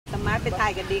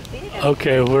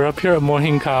Okay, we're up here at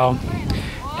Khao,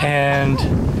 and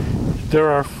there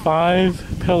are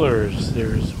 5 pillars.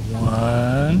 There's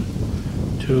 1,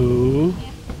 2,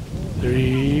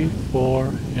 3, 4,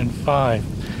 and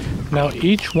 5. Now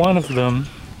each one of them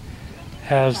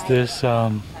has this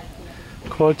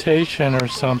quotation or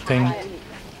something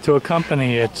to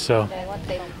accompany it. So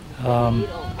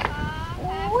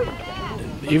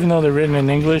even though they're written in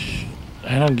English,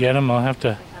 I don't get them. I'll have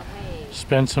to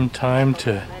spend some time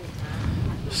to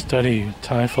study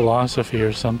Thai philosophy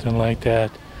or something like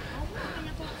that.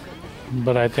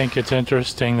 But I think it's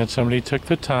interesting that somebody took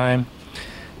the time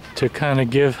to kind of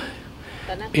give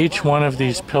each one of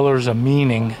these pillars a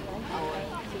meaning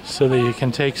so that you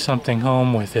can take something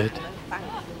home with it.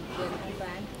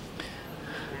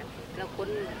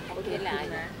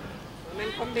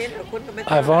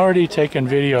 I've already taken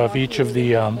video of each of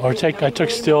the, I took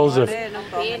stills of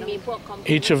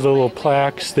each of the little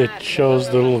plaques that shows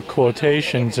the little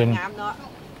quotations, and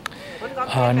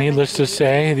needless to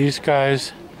say, these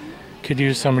guys could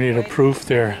use somebody to proof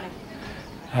their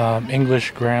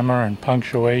English grammar and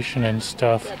punctuation and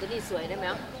stuff.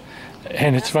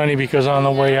 And it's funny because on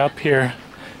the way up here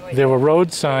there were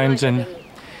road signs, and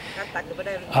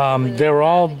they were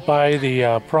all by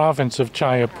the province of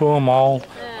Chaiyaphum, all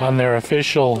on their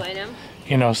official,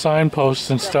 signposts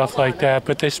and stuff like that.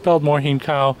 But they spelled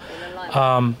Khao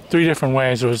 3 different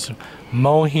ways. It was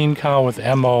Khao with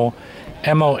M-O,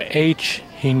 M-O-H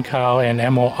Khao, and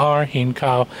M-O-R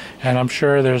Khao. And I'm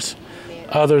sure there's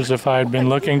others if I'd been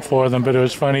looking for them. But it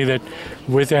was funny that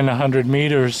within 100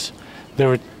 meters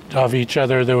of each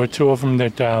other, there were 2 of them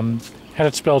that had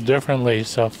it spelled differently.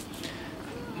 So,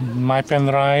 Mai Pen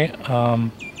Rai,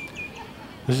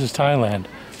 this is Thailand.